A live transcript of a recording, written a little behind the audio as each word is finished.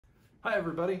Hi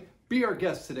everybody, be our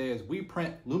guest today as we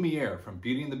print Lumiere from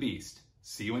Beauty and the Beast.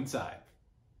 See you inside.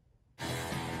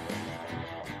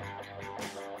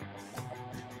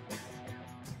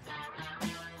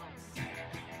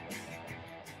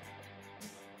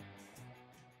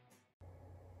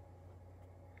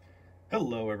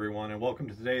 Hello everyone and welcome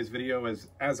to today's video.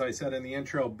 As I said in the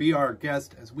intro, be our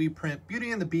guest as we print Beauty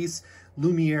and the Beast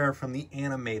Lumiere from the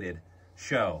animated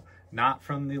show, not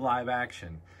from the live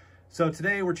action. So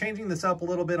today we're changing this up a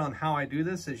little bit on how I do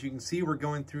this. As you can see, we're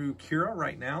going through Cura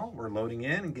right now. We're loading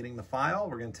in and getting the file.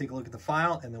 We're going to take a look at the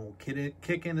file and then we'll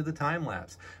kick into the time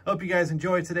lapse. Hope you guys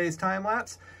enjoy today's time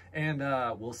lapse and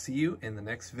we'll see you in the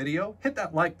next video. Hit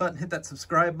that like button, hit that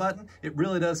subscribe button. It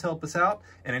really does help us out,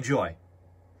 and enjoy.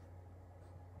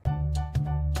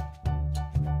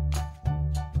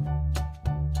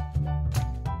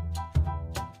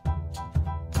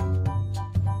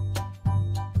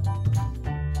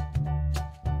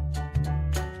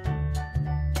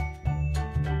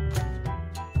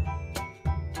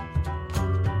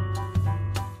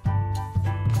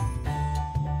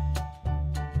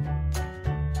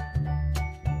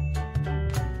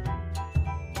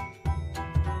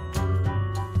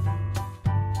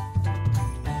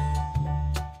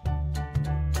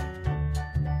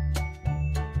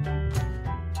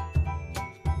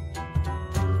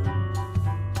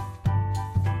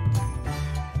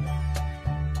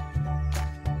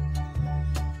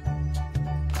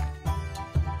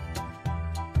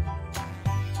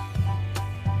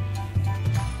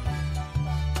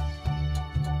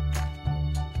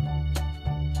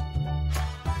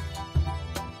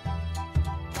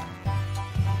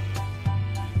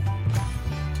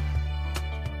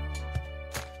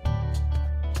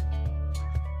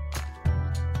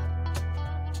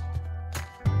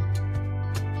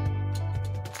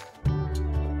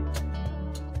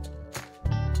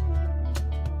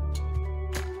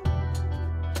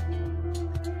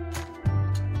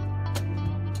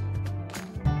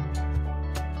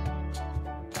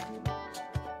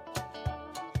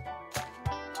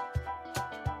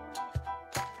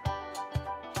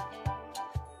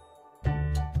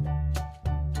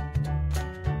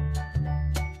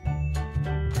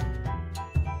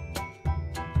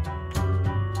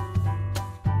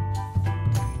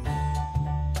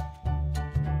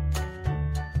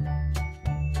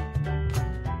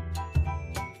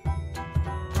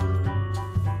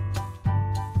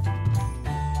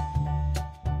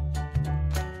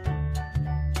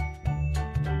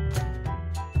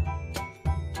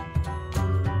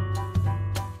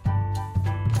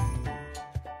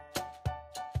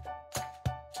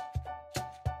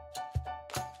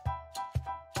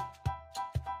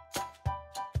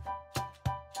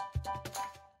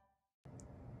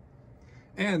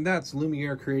 And that's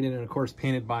Lumiere created and of course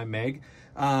painted by Meg.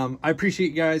 I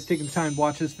appreciate you guys taking the time to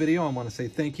watch this video. I want to say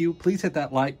thank you. Please hit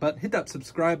that like button, hit that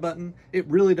subscribe button. It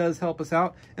really does help us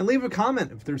out. And leave a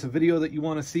comment if there's a video that you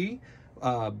want to see,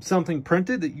 something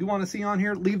printed that you want to see on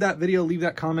here. Leave that video, leave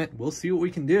that comment. We'll see what we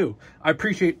can do. I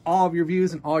appreciate all of your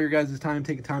views and all your guys' time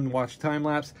taking time to watch the time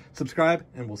lapse. Subscribe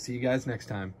and we'll see you guys next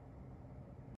time.